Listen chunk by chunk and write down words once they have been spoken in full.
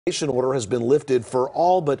Evacuation order has been lifted for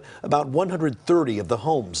all but about 130 of the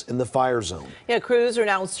homes in the fire zone. Yeah, crews are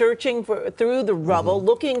now searching through the rubble,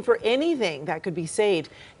 looking for anything that could be saved.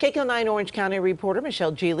 KCAL9 Orange County reporter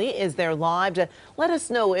Michelle Geely is there live to let us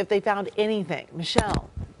know if they found anything. Michelle.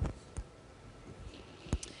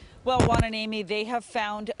 Well, Juan and Amy, they have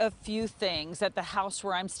found a few things at the house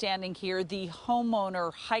where I'm standing here. The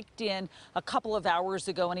homeowner hiked in a couple of hours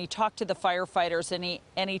ago and he talked to the firefighters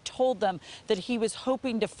and he told them that he was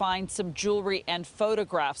hoping to find some jewelry and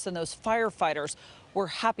photographs, and those firefighters were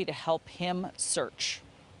happy to help him search.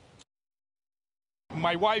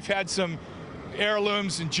 My wife had some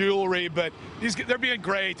heirlooms and jewelry, but they're being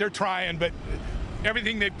great. They're trying, but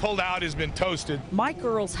everything they pulled out has been toasted. Mike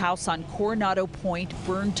Earl's house on Coronado Point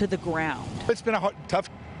burned to the ground. It's been a tough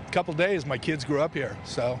couple days. My kids grew up here,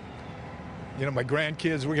 so, my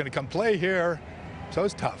grandkids were going to come play here, so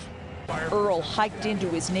it's tough. Earl hiked into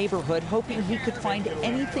his neighborhood hoping he could find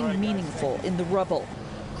anything meaningful in the rubble.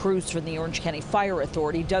 Crews from the Orange County Fire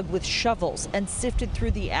Authority dug with shovels and sifted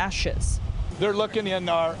through the ashes. They're looking in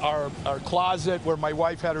our closet where my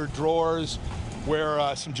wife had her drawers,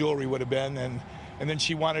 where some jewelry would have been, and then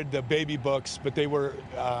she wanted the baby books, but they were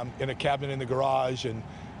in a cabinet in the garage, and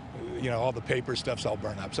all the paper stuff's all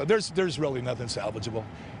burned up. So there's really nothing salvageable.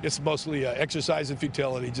 It's mostly exercise and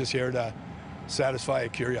futility, just here to satisfy a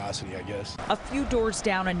curiosity, I guess. A few doors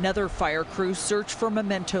down, another fire crew searched for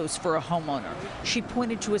mementos for a homeowner. She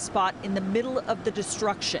pointed to a spot in the middle of the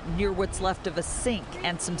destruction near what's left of a sink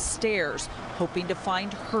and some stairs, hoping to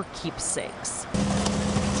find her keepsakes.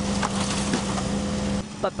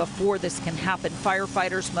 But before this can happen,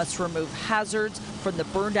 firefighters must remove hazards from the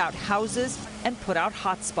burned out houses and put out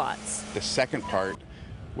hot spots. The second part,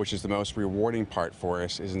 which is the most rewarding part for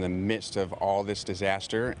us, is in the midst of all this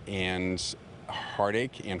disaster and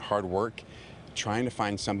heartache and hard work, trying to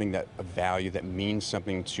find something of value that means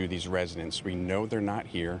something to these residents. We know they're not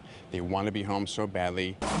here. They want to be home so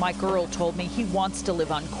badly. Mike Earl told me he wants to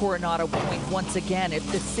live on Coronado Point once again if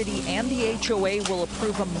the city and the HOA will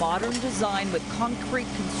approve a modern design with concrete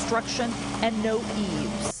construction and no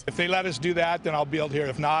eaves. If they let us do that, then I'll build here.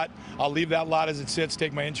 If not, I'll leave that lot as it sits,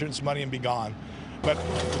 take my insurance money, and be gone. But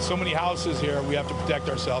with so many houses here, we have to protect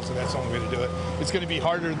ourselves, and that's the only way to do it. It's going to be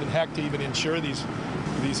harder than heck to even insure these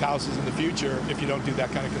houses in the future if you don't do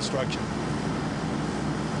that kind of construction.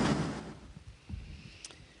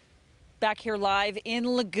 Back here live in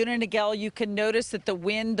Laguna Niguel, you can notice that the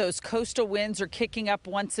wind, those coastal winds, are kicking up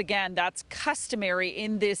once again. That's customary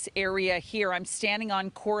in this area here. I'm standing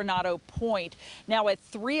on Coronado Point. Now at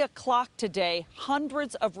 3 o'clock today,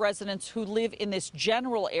 hundreds of residents who live in this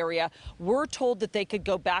general area were told that they could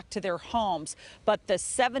go back to their homes. But the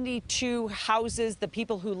 72 houses, the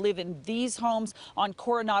people who live in these homes on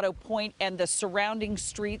Coronado Point and the surrounding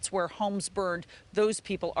streets where homes burned, those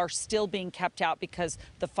people are still being kept out because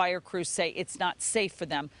the fire crews say it's not safe for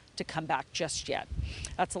them to come back just yet.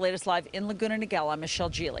 That's the latest live in Laguna Niguel. I'm Michelle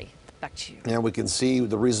Geely. Back to you. And we can see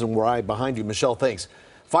the reason why behind you. Michelle, thanks.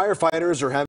 Firefighters are having